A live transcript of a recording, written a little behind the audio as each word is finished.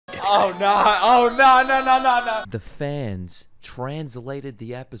Oh no! Oh no! No! No! No! No! The fans translated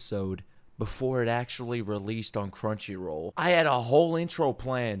the episode before it actually released on Crunchyroll. I had a whole intro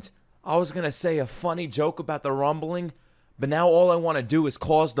planned. I was gonna say a funny joke about the rumbling, but now all I want to do is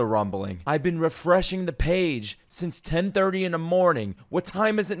cause the rumbling. I've been refreshing the page since 10:30 in the morning. What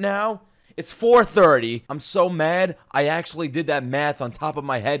time is it now? It's 4:30. I'm so mad, I actually did that math on top of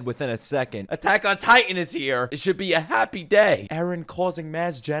my head within a second. Attack on Titan is here. It should be a happy day. Eren causing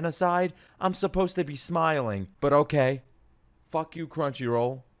mass genocide? I'm supposed to be smiling. But okay. Fuck you,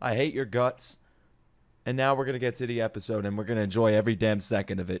 Crunchyroll. I hate your guts. And now we're gonna get to the episode and we're gonna enjoy every damn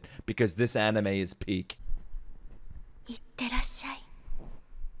second of it because this anime is peak.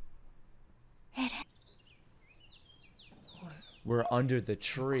 We're under the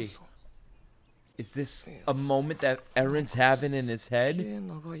tree. Is this a moment that Eren's having in his head?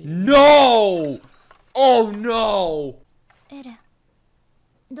 No! Oh no!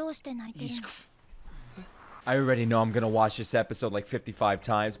 I already know I'm gonna watch this episode like 55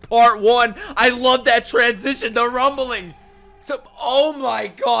 times. Part 1! I love that transition, the rumbling! So, oh my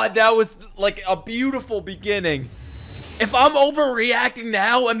god, that was like a beautiful beginning. If I'm overreacting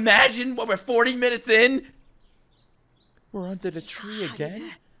now, imagine when we're 40 minutes in. We're under the tree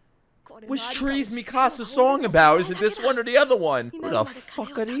again? Which tree is Mikasa's song about? Is it this one or the other one? Who the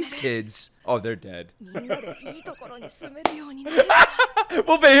fuck are these kids? Oh, they're dead. We'll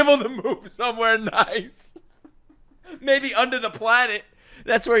be able to move somewhere nice. Maybe under the planet.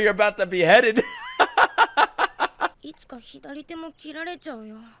 That's where you're about to be headed. You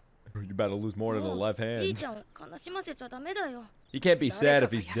better lose more than the left hand. You can't be sad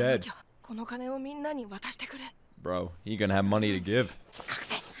if he's dead. Bro, you gonna have money to give.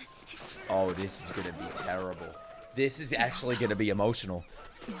 Oh, this is gonna be terrible. This is actually gonna be emotional.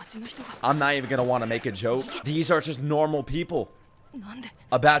 I'm not even gonna want to make a joke. These are just normal people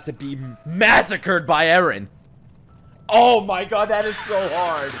about to be massacred by Eren. Oh my god, that is so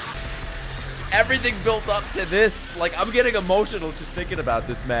hard. Everything built up to this. Like, I'm getting emotional just thinking about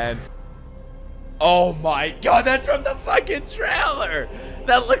this, man. Oh my god, that's from the fucking trailer.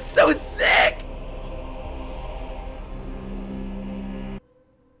 That looks so sick.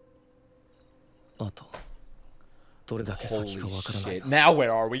 Holy shit. Now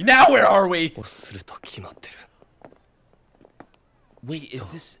where are we? Now where are we? Wait,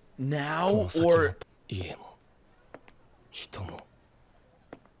 is this now or... He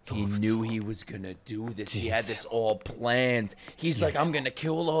knew he was gonna do this. He had this all planned. He's like, I'm gonna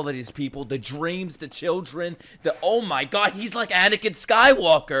kill all of these people. The dreams, the children, the... Oh my god, he's like Anakin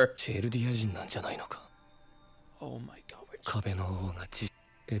Skywalker. Oh my god.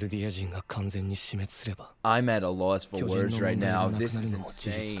 I'm at a loss for words right now. This is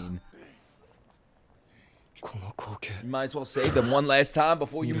insane. You might as well save them one last time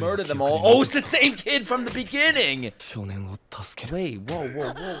before you murder them all. Oh, it's the same kid from the beginning! Wait, whoa,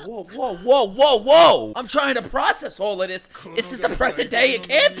 whoa, whoa, whoa, whoa, whoa, whoa, whoa! I'm trying to process all of this. This is the present day, it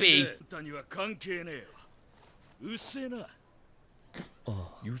can't be!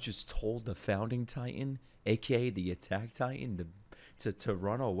 You just told the Founding Titan, aka the Attack Titan, to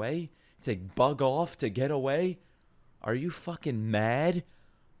run away? To bug off, to get away? Are you fucking mad?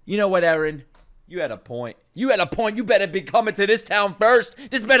 You know what, Eren? You had a point. You had a point. You better be coming to this town first.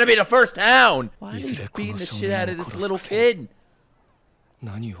 This better be the first town. Why are you beating the shit out of this little kid?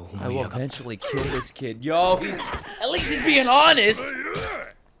 I will eventually kill this kid. Yo, at least he's being honest.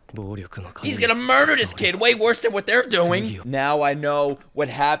 He's gonna murder this kid way worse than what they're doing. Now I know what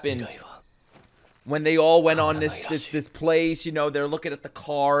happened when they all went on this place. You know, they're looking at the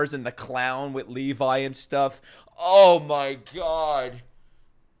cars and the clown with Levi and stuff. Oh my god.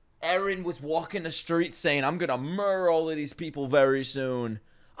 Eren was walking the street saying, I'm gonna murder all of these people very soon.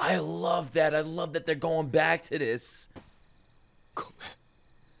 I love that. I love that they're going back to this.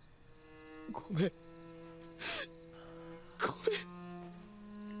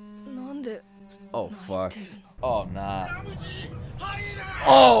 Oh, fuck. Oh, nah.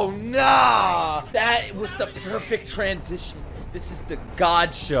 Oh, nah! That was the perfect transition. This is the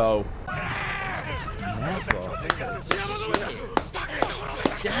God show.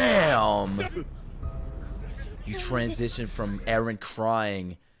 Damn! You transition from Eren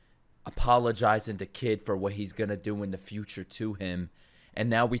crying, apologizing to Kid for what he's gonna do in the future to him,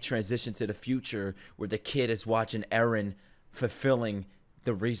 and now we transition to the future where the kid is watching Eren fulfilling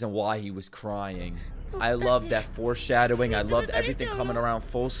the reason why he was crying. I love that foreshadowing. I loved everything coming around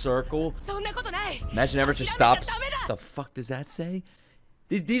full circle. Imagine Eren just stops. The fuck does that say?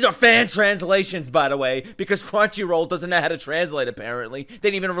 These are fan translations, by the way, because Crunchyroll doesn't know how to translate, apparently. They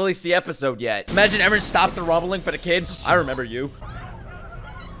didn't even release the episode yet. Imagine Eren stops the rumbling for the kid. I remember you.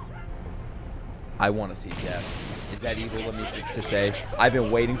 I want to see death. Is that evil of me to say? I've been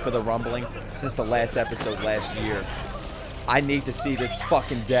waiting for the rumbling since the last episode last year. I need to see this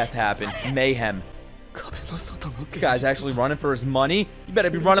fucking death happen. Mayhem. This guy's actually running for his money. You better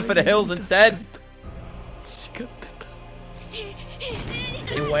be running for the hills instead.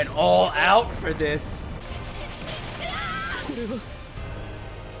 It went all out for this.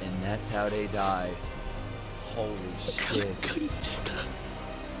 And that's how they die. Holy shit.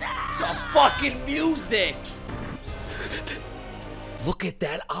 The fucking music! Look at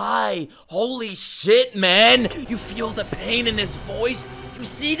that eye! Holy shit, man! You feel the pain in his voice? You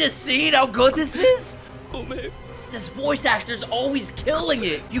see the scene? How good this is? This voice actor's always killing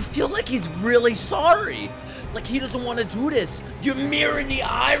it. You feel like he's really sorry. Like he doesn't want to do this. You're mirroring the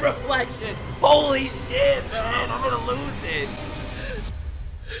eye reflection. Holy shit, man. I'm gonna lose it.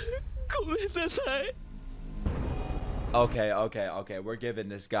 Okay. We're giving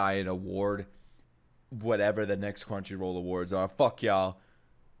this guy an award. Whatever the next Crunchyroll awards are. Fuck y'all.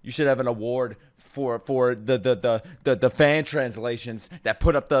 You should have an award for the fan translations that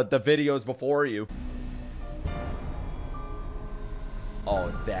put up the videos before you.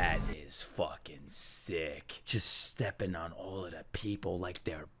 Oh, that is fucking sick. Just stepping on all of the people like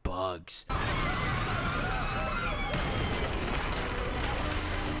they're bugs.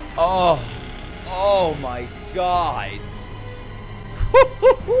 Oh my God.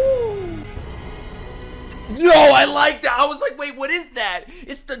 No, I like that. I was like, wait, what is that?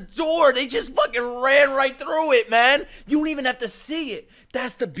 It's the door. They just fucking ran right through it, man. You don't even have to see it.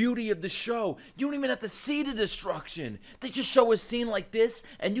 That's the beauty of the show. You don't even have to see the destruction. They just show a scene like this,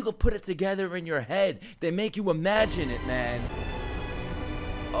 and you can put it together in your head. They make you imagine it, man.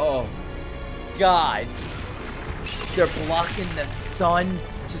 Oh, God. They're blocking the sun,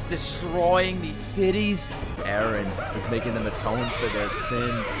 just destroying these cities. Eren is making them atone for their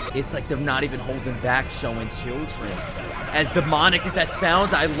sins. It's like they're not even holding back showing children. As demonic as that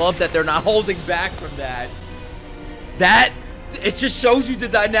sounds, I love that they're not holding back from that. It just shows you the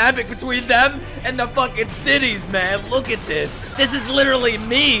dynamic between them and the fucking cities, man. Look at this. This is literally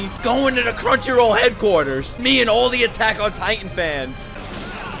me going to the Crunchyroll headquarters. Me and all the Attack on Titan fans.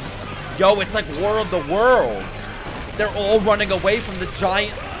 Yo, it's like War of the Worlds. They're all running away from the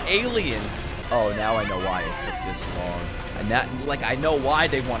giant aliens. Oh, now I know why it took this long. And that, like, I know why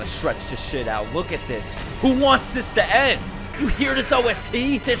they want to stretch this shit out. Look at this. Who wants this to end? You hear this OST?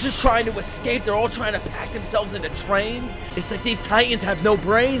 They're just trying to escape. They're all trying to pack themselves into trains. It's like these Titans have no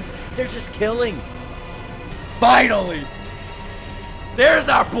brains. They're just killing. Finally. There's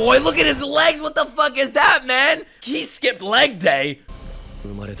our boy. Look at his legs. What the fuck is that, man? He skipped leg day.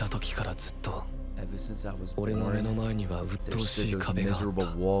 Ever since I was born, there stood those miserable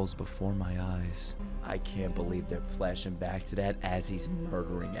walls before my eyes. I can't believe they're flashing back to that as he's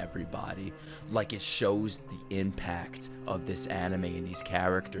murdering everybody. Like it shows the impact of this anime and these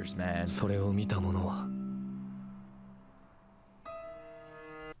characters, man. Oh my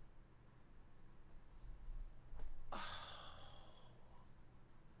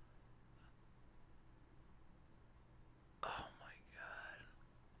God.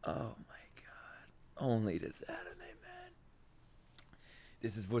 Oh my God. Only this anime, man.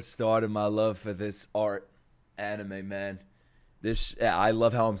 This is what started my love for this art anime, man. I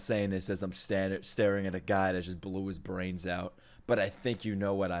love how I'm saying this as I'm staring at a guy that just blew his brains out. But I think you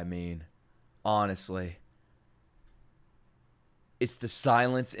know what I mean. Honestly. It's the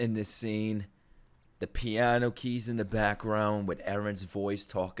silence in this scene. The piano keys in the background with Eren's voice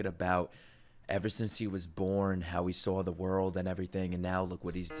talking about ever since he was born, how he saw the world and everything, and now look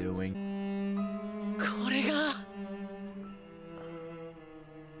what he's doing.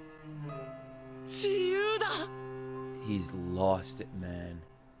 He's lost it, man.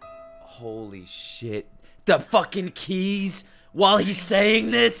 Holy shit. The fucking keys while he's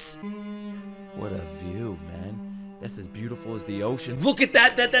saying this. What a view, man. That's as beautiful as the ocean. Look at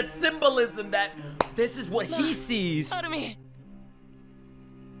that symbolism. This is what he sees.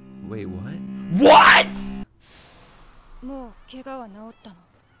 Wait, what? What?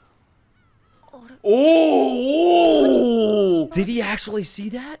 Oh! Did he actually see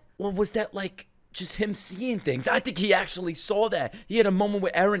that? Or was that like just him seeing things? I think he actually saw that. He had a moment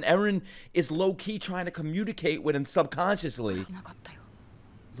with Eren. Eren is low-key trying to communicate with him subconsciously.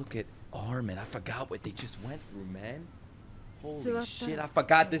 Look at Armin. I forgot what they just went through, man. Holy shit, I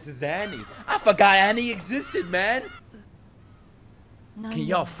forgot this is Annie. I forgot Annie existed, man. Can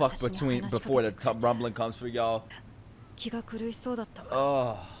y'all fuck before the rumbling comes for y'all?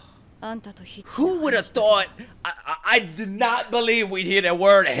 Oh. Who would have thought? I did not believe we'd hear the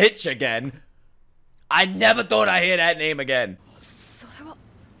word hitch again. I never thought I'd hear that name again.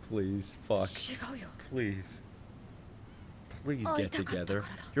 Please, fuck. Please. Please get together.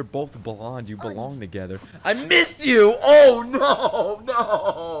 You're both blonde. You belong together. I missed you! Oh, no!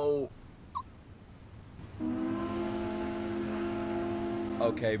 No!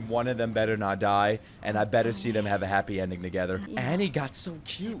 Okay, one of them better not die, and I better see them have a happy ending together. Annie got so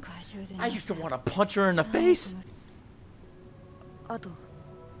cute. I used to want to punch her in the face.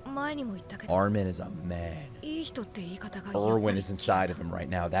 Armin is a man. Erwin is inside of him right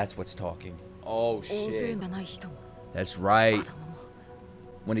now. That's what's talking. Oh, shit. That's right.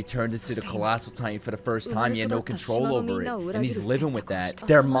 When he turned into the Colossal Titan for the first time, he had no control over it. And he's living with that.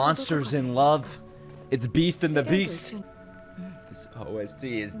 They're monsters in love. It's Beast and the Beast. This OST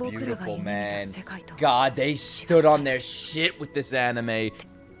is beautiful, man. God, they stood on their shit with this anime. I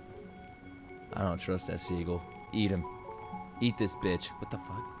don't trust that seagull. Eat him. Eat this bitch. What the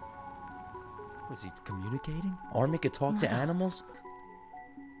fuck? Was he communicating? Armin could talk to animals?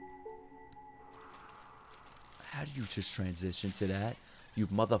 How do you just transition to that? You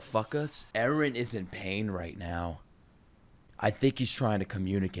motherfuckers. Eren is in pain right now. I think he's trying to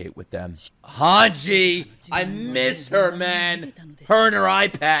communicate with them. Hanji! I missed her, man! Her and her eye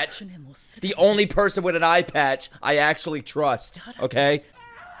patch. The only person with an eye patch I actually trust, okay?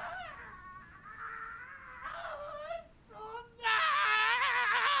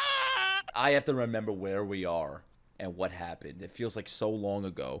 I have to remember where we are and what happened. It feels like so long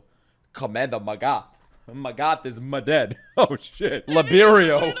ago. Commander Magat. Magat is my dead. Oh shit.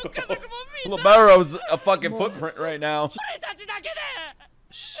 Liberio. Libero's a fucking footprint right now.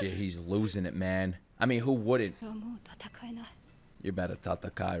 Shit, he's losing it, man. I mean, who wouldn't? You're about to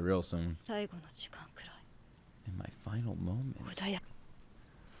tatakai real soon. In my final moments.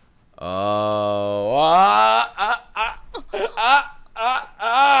 Oh.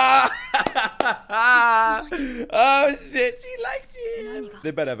 Oh shit, she likes you.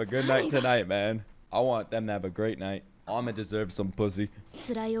 They better have a good night tonight, man. I want them to have a great night. Armin deserves some pussy.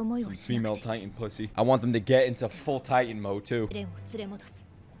 Some female Titan pussy. I want them to get into full Titan mode too.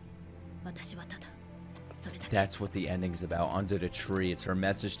 That's what the ending's about. Under the tree. It's her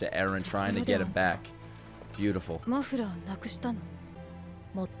message to Eren trying to get it back. Beautiful.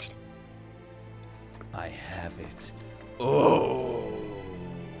 I have it. Oh.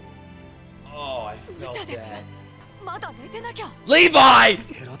 Oh, I felt that. Levi!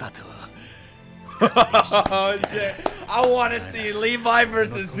 Oh shit. I want to see Levi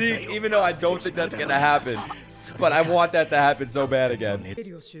versus Zeke, even though I don't think that's gonna happen. But I want that to happen so bad again. How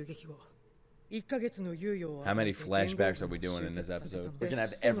many flashbacks are we doing in this episode? We're gonna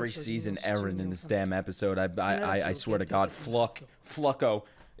have every season Eren in this damn episode. I swear to God. Flucko.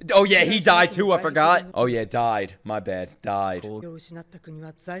 Oh yeah, he died too, I forgot. Oh yeah, died. My bad. Died. I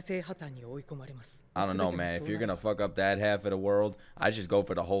don't know, man. If you're gonna fuck up that half of the world, I just go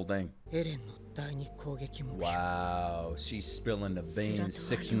for the whole thing. Wow, she's spilling the beans.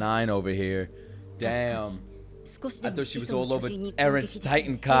 6'9" over here. Damn. I thought she was all over Eren's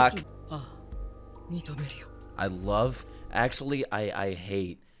Titan cock. I love, actually, I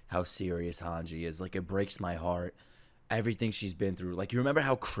hate how serious Hanji is. Like, it breaks my heart. Everything she's been through. Like, you remember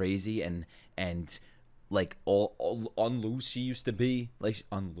how crazy and like all unloose she used to be? Like,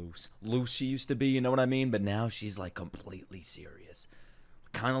 loose she used to be, you know what I mean? But now she's like completely serious.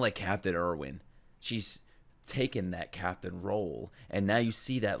 Kind of like Captain Erwin. She's taken that captain role, and now you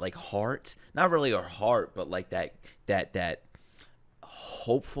see that like heart, not really her heart, but like that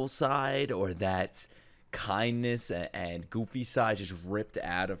hopeful side, or that kindness and goofy side just ripped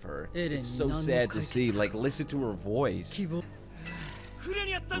out of her. It's so sad to see. Like, listen to her voice.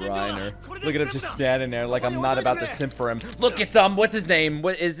 Reiner. Look at him just standing there like I'm not about to simp for him. Look, it's what's his name?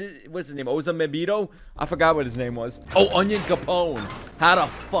 What's his name? Oza Mebito? I forgot what his name was. Oh, Onion Capone. How the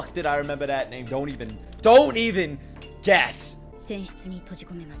fuck did I remember that name? Don't even guess.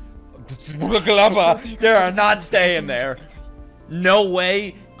 They are not staying there. No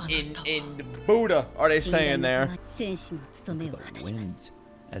way in Buddha are they staying there. The wind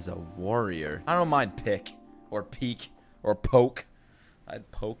as a warrior. I don't mind pick or peek or poke.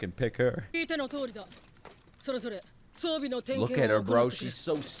 I'd poke and pick her. Look at her, bro. She's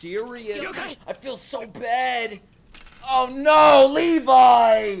so serious. I feel so bad. Oh no,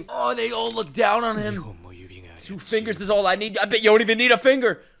 Levi! Oh, they all look down on him. 2 fingers is all I need. I bet you don't even need a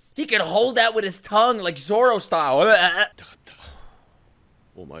finger. He can hold that with his tongue like Zoro style.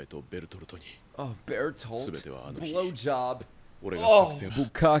 Oh, Bertolt. Blowjob. Oh,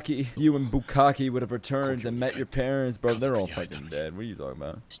 Bukaki. You and Bukaki would have returned and met your parents, bro. They're all fucking dead. What are you talking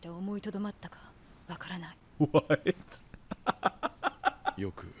about? What?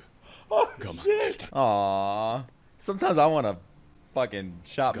 Oh, shit. Aww. Sometimes I want to fucking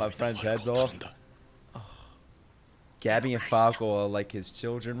chop my friends' heads off. Gabby and Falco are like his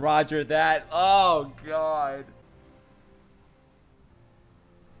children. Roger that. Oh, God.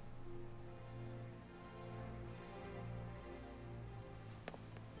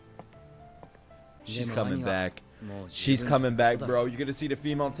 She's coming back. She's coming back, bro. You're gonna see the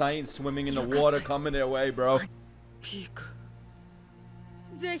female Titan swimming in the water coming their way, bro. Look,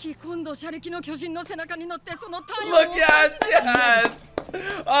 yes, yes.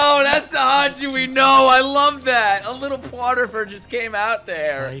 Oh, that's the Hanji we know. I love that. A little part of her just came out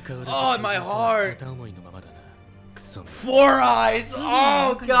there. Oh, in my heart. 4 eyes.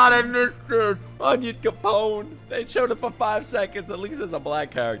 Oh, God, I missed this. Onion Capone. They showed it for 5 seconds. At least as a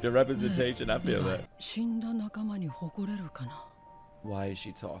black character. Representation, I feel that. Why is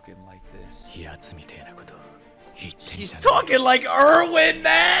she talking like this? She's talking like Erwin,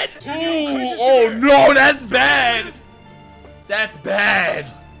 man! Oh no, that's bad! That's bad!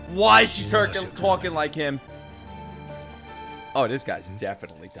 Why is she talking like him? Oh, this guy's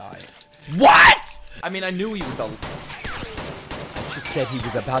definitely dying. What?! I mean, I knew he was I just said he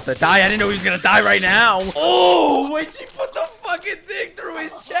was about to die. I didn't know he was gonna die right now. Oh, when she put the fucking thing through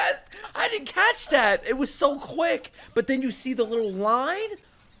his chest. I didn't catch that. It was so quick. But then you see the little line?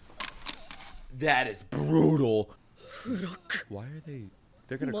 That is brutal. Why are they?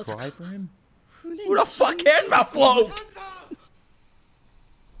 They're gonna cry for him? Who the fuck cares about Flo?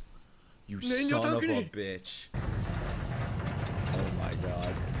 You son of a bitch. Oh my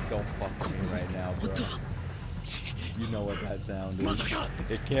god. Don't fuck with me right now, bro. You know what that sound is.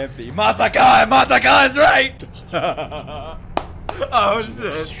 It can't be. Masaka! Masaka is right! Oh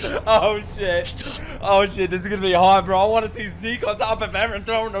shit. Oh shit. Oh shit. This is gonna be hard, bro. I want to see Zeke on top of Eren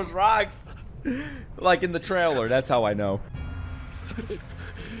throwing those rocks. Like in the trailer. That's how I know.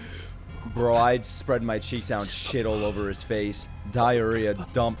 Bro, I'd spread my cheeks out and shit all over his face. Diarrhea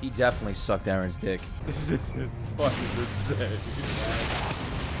dump. He definitely sucked Eren's dick. This is fucking insane.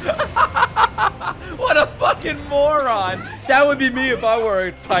 What a fucking moron. That would be me if I were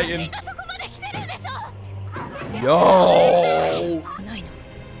a Titan. Yo!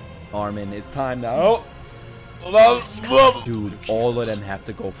 Armin, it's time now. Dude, all of them have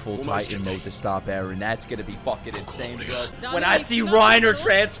to go full Titan mode to stop Eren. That's gonna be fucking insane, bro. When I see Reiner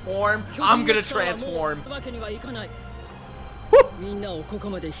transform, I'm gonna transform.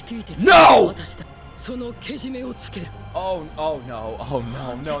 No! Oh no! Oh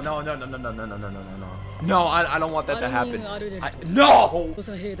no! No! I don't want that to happen. No!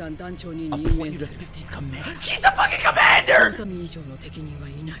 Appoint you the 15th commander. She's the fucking commander!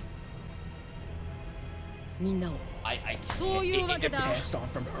 I can't. It passed on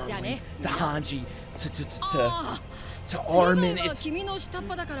from Erwin to Hanji to Armin. It's.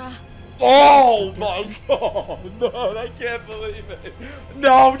 Oh my god! No, I can't believe it.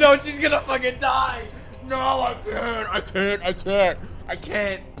 No, she's gonna fucking die. No, I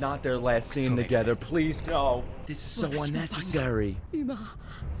can't. Not their last scene together. Please, no. This is so unnecessary. She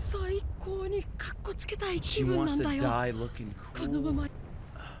wants to die looking cool.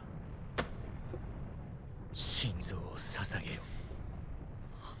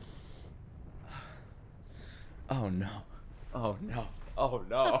 Oh no. Oh no. Oh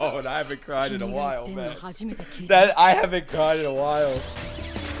no. Oh, I haven't cried in a while, man. I haven't cried in a while.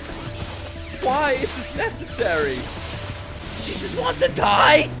 Why? It's just necessary. She just wants to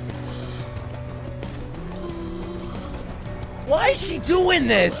die? Why is she doing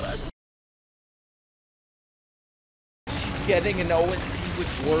this? She's getting an OST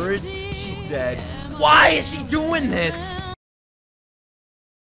with words. She's dead. Why is she doing this?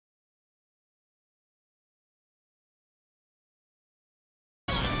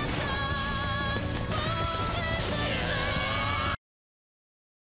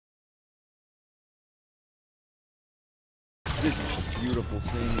 This is a beautiful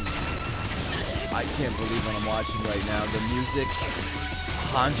scene. I can't believe what I'm watching right now. The music,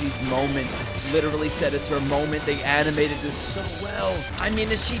 Hanji's moment, literally said it's her moment. They animated this so well. I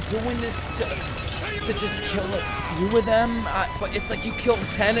mean, is she doing this to just kill a few of them? But it's like you kill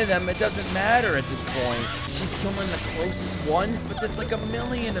 10 of them, it doesn't matter at this point. She's killing the closest ones, but there's like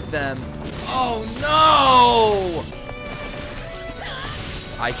 1,000,000 of them. Oh no!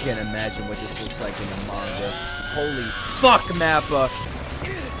 I can't imagine what this looks like in the manga. Holy fuck, Mappa!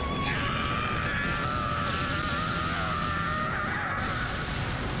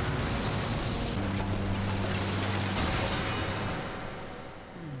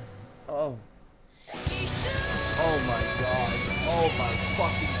 Oh. Oh my god. Oh my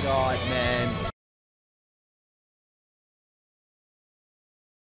fucking god, man.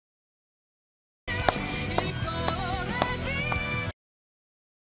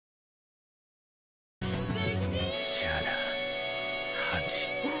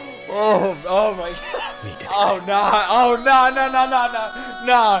 Oh my god. Oh nah. Oh nah, nah,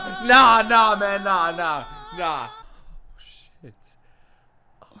 man, nah. Oh shit.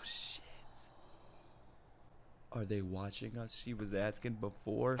 Oh shit. Are they watching us? She was asking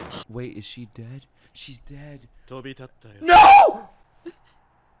before. Wait, is she dead? She's dead. No!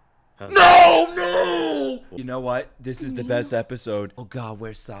 No! You know what? This is the best episode. Oh god,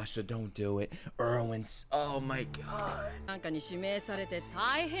 where's Sasha? Don't do it. Erwin's. Oh my god.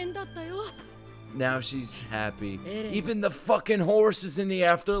 Now she's happy. Even the fucking horse is in the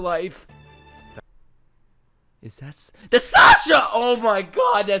afterlife. That's Sasha! Oh my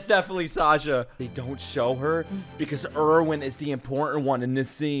god, that's definitely Sasha. They don't show her because Erwin is the important one in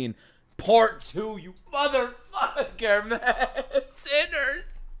this scene. Part 2, you motherfucker, man. Sinners.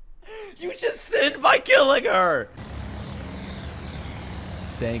 You just sinned by killing her.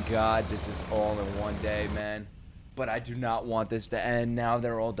 Thank God this is all in one day, man. But I do not want this to end. Now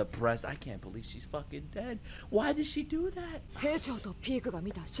they're all depressed. I can't believe she's fucking dead. Why did she do that?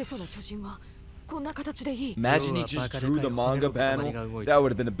 Imagine he just drew the manga panel. That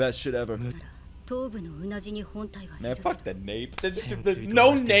would have been the best shit ever. Man, fuck the nape.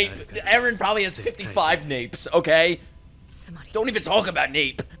 No nape. Eren probably has 55 napes, okay? Don't even talk about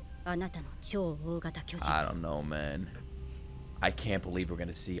nape. I don't know, man. I can't believe we're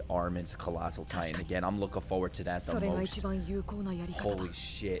gonna see Armin's Colossal Titan again. I'm looking forward to that the most. Holy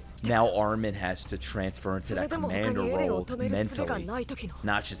shit. Now Armin has to transfer into that commander role mentally,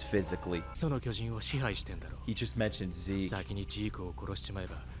 not just physically. He just mentioned Zeke.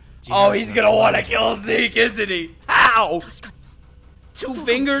 Oh, he's gonna want to kill Zeke, isn't he? How? 2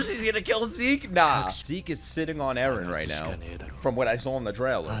 fingers, he's gonna kill Zeke? Nah. Zeke is sitting on Eren right now, from what I saw in the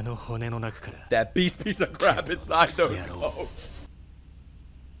trailer. That beast piece of crap inside those bones.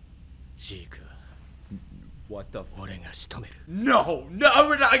 What the fuck? No,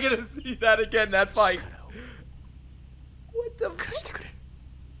 we're not gonna see that again, that fight. What the fuck?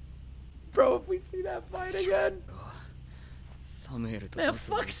 Bro, if we see that fight again. Man,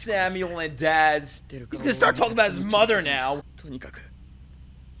 fuck Samuel and Daz. He's gonna start talking about his mother now.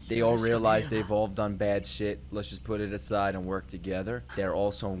 They all realize they've all done bad shit. Let's just put it aside and work together. They're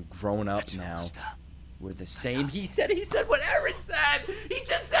also grown up now. We're the same. He said what Eren said. He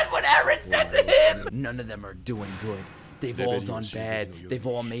just said what Eren said to him. None of them are doing good. They've all done bad. They've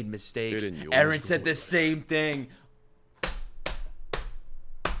all made mistakes. Eren said the same thing.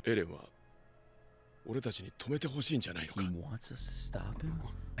 He wants us to stop him?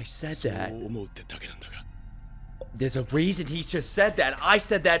 I said that. There's a reason he just said that. I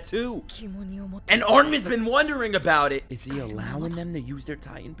said that too. And Armin's been wondering about it. Is he allowing them to use their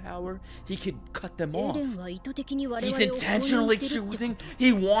Titan power? He could cut them off. He's intentionally choosing.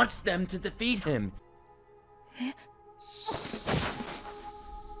 He wants them to defeat him. He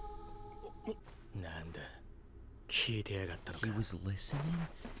was listening?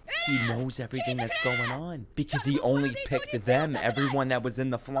 He knows everything that's going on. Because he only picked them, everyone that was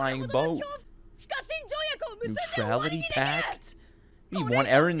in the flying boat. Neutrality pact? You want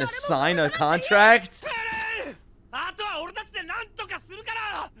Eren to sign a contract?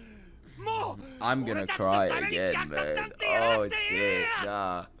 I'm gonna cry again, man. Oh shit,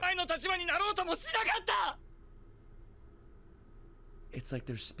 nah. It's like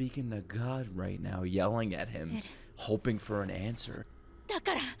they're speaking to God right now, yelling at him, hoping for an answer.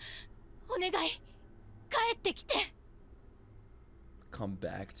 Come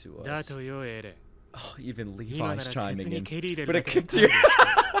back to us. Oh, even Levi's chiming in. But a tear.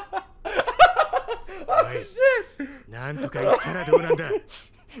 Oh shit!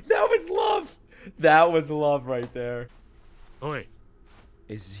 That was love. That was love right there.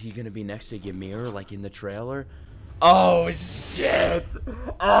 Is he gonna be next to Ymir like in the trailer? Oh shit!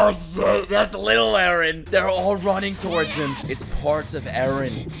 Oh shit! That's little Eren. They're all running towards him. It's parts of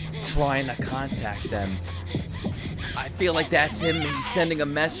Eren trying to contact them. I feel like that's him. He's sending a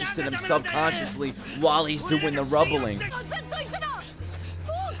message to them subconsciously while he's doing the rubbling.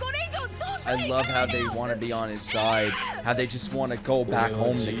 I love how they want to be on his side. How they just want to go back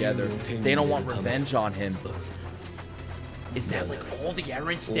home together. They don't want revenge on him. Is that like all the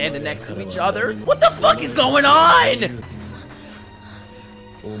Erens standing next to each other? What the fuck is going on? Am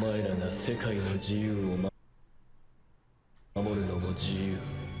I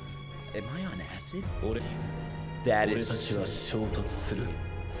on acid? That is so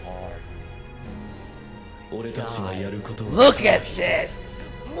hard. God. Look at this!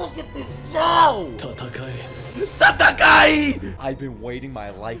 Look at this show! Tatakai! I've been waiting my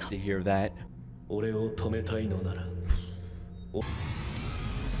life to hear that.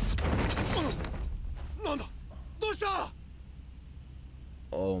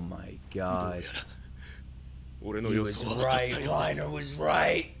 Oh my god. He was right. Reiner was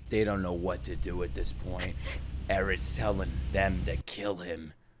right. They don't know what to do at this point. Eric's telling them to kill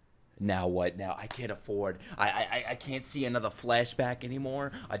him. Now what? Now I can't afford. I can't see another flashback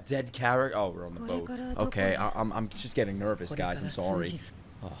anymore. A dead character. Oh, we're on the boat. Okay, I'm just getting nervous, guys. I'm sorry.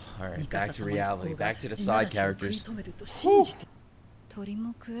 Oh, all right, back to reality. Back to the side characters. Whew.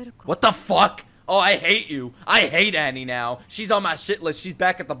 What the fuck? Oh, I hate you. I hate Annie now. She's on my shit list. She's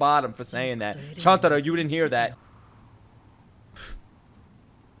back at the bottom for saying that. Chantara, you didn't hear that.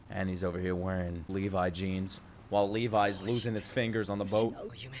 Annie's over here wearing Levi jeans while Levi's losing his fingers on the boat.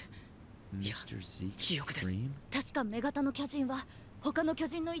 Mr. Zeke's dream?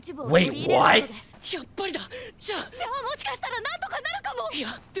 Wait, what?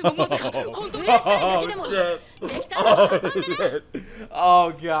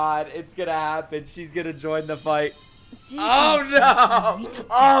 Oh god, it's gonna happen. She's gonna join the fight. Oh no!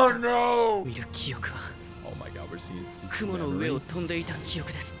 Oh no! Oh my god, we're seeing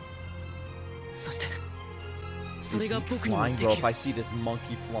Is he flying, bro? If I see this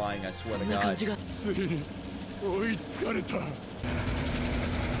monkey flying, I swear to god.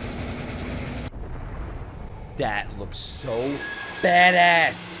 That looks so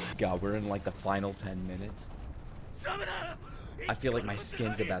badass. God, we're in like the final 10 minutes. I feel like my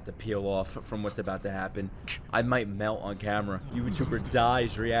skin's about to peel off from what's about to happen. I might melt on camera. YouTuber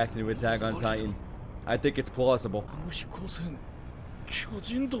dies reacting to Attack on Titan. I think it's plausible.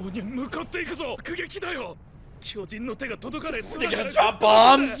 They're gonna drop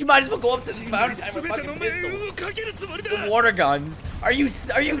bombs? You might as well go up to the fountain with fucking pistols. The water guns. Are you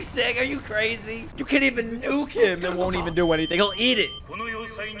sick? Are you crazy? You can't even nuke him and won't even do anything. He'll eat it.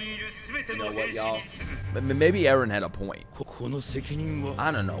 You know what, y'all? Maybe Eren had a point.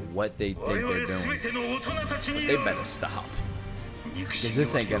 I don't know what they think they're doing, but they better stop. Because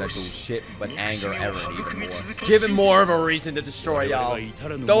this ain't gonna do shit but anger Eren even more. Give him more of a reason to destroy y'all.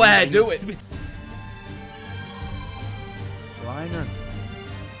 Go ahead, do it. Reiner.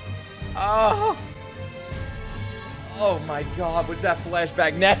 Oh. Oh my god, was that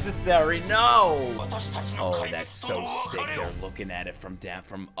flashback necessary? No! Oh, that's so sick. They're looking at it from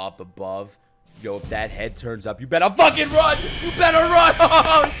up above. Yo, if that head turns up, you better fucking run! You better run!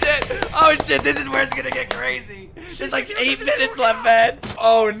 Oh shit! Oh shit, this is where it's gonna get crazy. There's like 8 minutes left, man.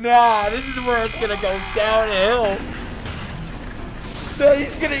 Oh nah, this is where it's gonna go downhill. Man,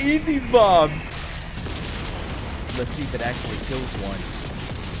 he's gonna eat these bombs. Let's see if it actually kills one.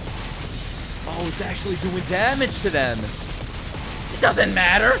 Oh, it's actually doing damage to them. It doesn't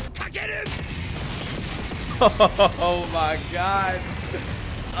matter. Get him! Oh my god.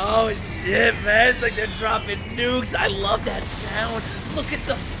 Oh shit, man. It's like they're dropping nukes. I love that sound. Look at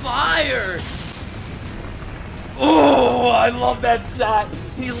the fire. Oh, I love that shot.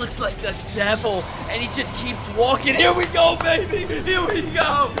 He looks like the devil, and he just keeps walking. Here we go, baby. Here we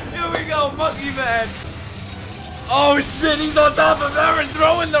go. Here we go, Monkey Man. Oh shit, he's on top of Eren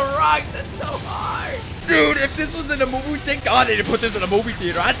throwing the rocks. That's so hard. Dude, if this was in a movie, thank God they didn't put this in a movie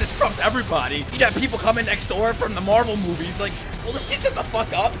theater. I'd disrupt everybody. You'd have people coming next door from the Marvel movies like, well, let's get the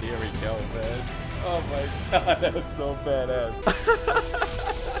fuck up. Here we go, man. Oh my god, that was so badass.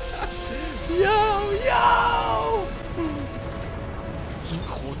 Yo!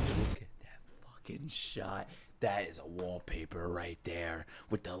 Look at that fucking shot. That is a wallpaper right there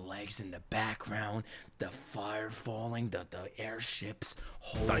with the legs in the background, the fire falling, the airships.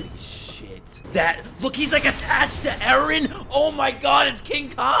 Holy shit. That, look, he's like attached to Eren. Oh my god, it's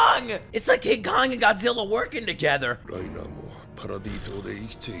King Kong. It's like King Kong and Godzilla working together.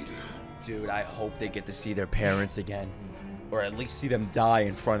 Dude, I hope they get to see their parents again. Or at least see them die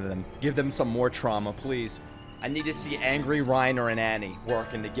in front of them. Give them some more trauma, please. I need to see angry Reiner and Annie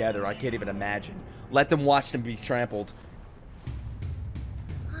working together. I can't even imagine. Let them watch them be trampled.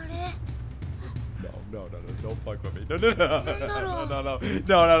 No, don't fuck with me. No.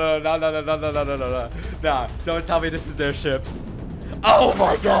 Nah, don't tell me this is their ship. Oh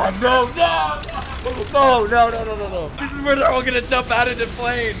my god, no. This is where they're all gonna jump out of the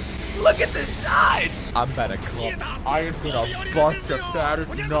plane. Look at the shot. I'm about to come. I am gonna bust the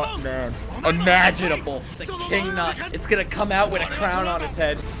fattest nut, man, imaginable. The king nut. It's gonna come out with a crown on its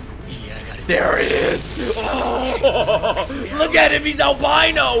head. There he is! Oh, look at him, he's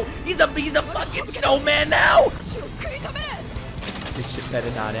albino! He's a fucking snowman now! This shit better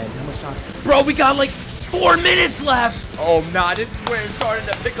not end. How much time? Bro, we got like 4 minutes left! Oh nah, this is where it's starting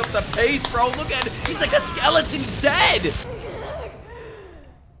to pick up the pace, bro. Look at him. He's like a skeleton, he's dead!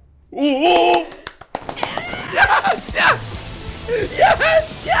 Ooh!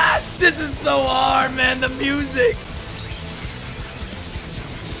 Yes! This is so hard, man, the music!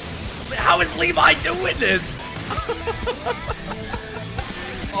 How is Levi doing this?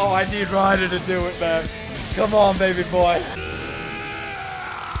 Oh, I need Ryder to do it, man. Come on, baby boy.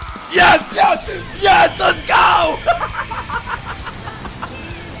 Yes, yes, yes, let's go!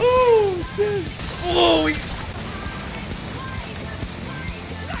 Oh, shit. Oh,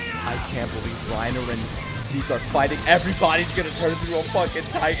 I can't believe Reiner and Zeke are fighting. Everybody's gonna turn into a fucking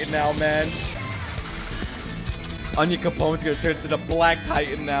Titan now, man. Onion Capone's gonna turn into the Black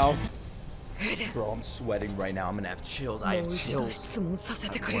Titan now. Bro, I'm sweating right now. I'm gonna have chills. I have chills. One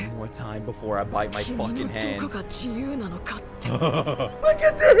more time before I bite my fucking hands. Look at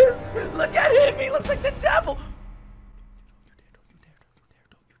this! Look at him! He looks like the devil!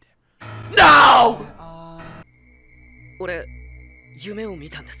 No! Where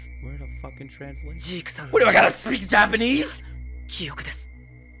the fucking translate? What do I gotta speak Japanese?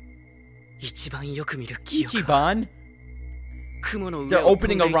 Ichiban? They're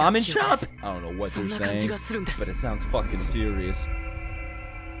opening a ramen shop? I don't know what they're saying, but it sounds fucking serious.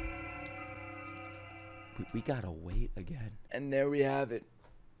 We gotta wait again. And there we have it.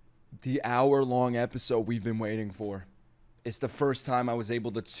 The hour-long episode we've been waiting for. It's the first time I was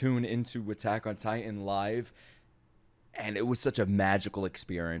able to tune into Attack on Titan live, and it was such a magical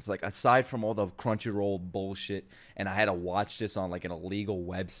experience. Like, aside from all the Crunchyroll bullshit, and I had to watch this on, like, an illegal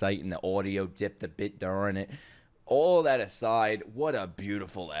website, and the audio dipped a bit during it. All that aside, what a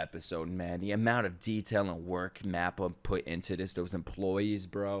beautiful episode, man. The amount of detail and work Mappa put into this, those employees,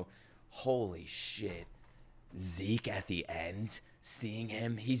 bro. Holy shit. Zeke at the end, seeing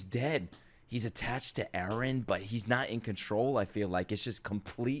him, he's dead. He's attached to Eren, but he's not in control, I feel like. It's just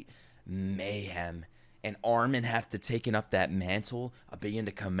complete mayhem. And Armin have to taken up that mantle of being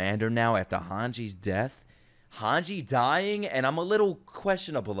the commander now after Hanji's death. Hanji dying, and I'm a little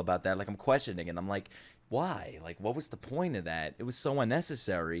questionable about that. Like, I'm questioning it. I'm like, why? Like, what was the point of that? It was so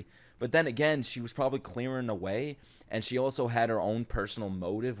unnecessary. But then again, she was probably clearing the way, and she also had her own personal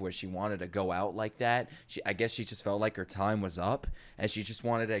motive where she wanted to go out like that. I guess she just felt like her time was up, and she just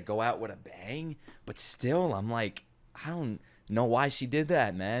wanted to go out with a bang. But still, I'm like, I don't know why she did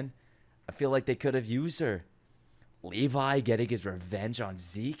that, man. I feel like they could have used her. Levi getting his revenge on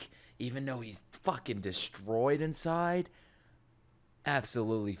Zeke, even though he's fucking destroyed inside.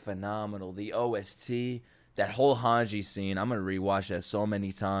 Absolutely phenomenal. The OST, that whole Hanji scene, I'm going to rewatch that so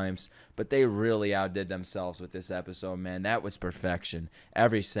many times. But they really outdid themselves with this episode, man. That was perfection.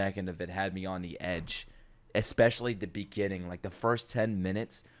 Every second of it had me on the edge. Especially the beginning, like the first 10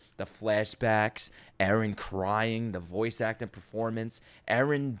 minutes. The flashbacks, Eren crying, the voice acting performance,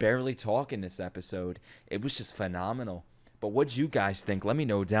 Eren barely talking this episode. It was just phenomenal. But what'd you guys think? Let me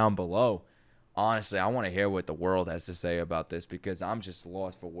know down below. Honestly, I want to hear what the world has to say about this because I'm just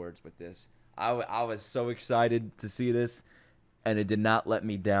lost for words with this. I was so excited to see this, and it did not let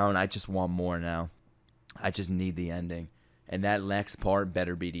me down. I just want more now. I just need the ending. And that next part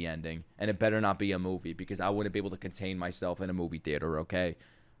better be the ending. And it better not be a movie because I wouldn't be able to contain myself in a movie theater, okay?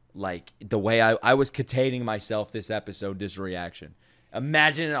 Like, the way I was containing myself this episode, this reaction.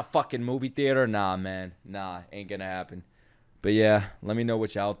 Imagine in a fucking movie theater? Nah, man. Nah, ain't gonna happen. But yeah, let me know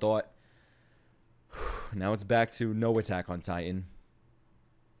what y'all thought. Now it's back to no Attack on Titan.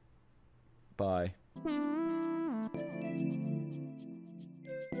 Bye.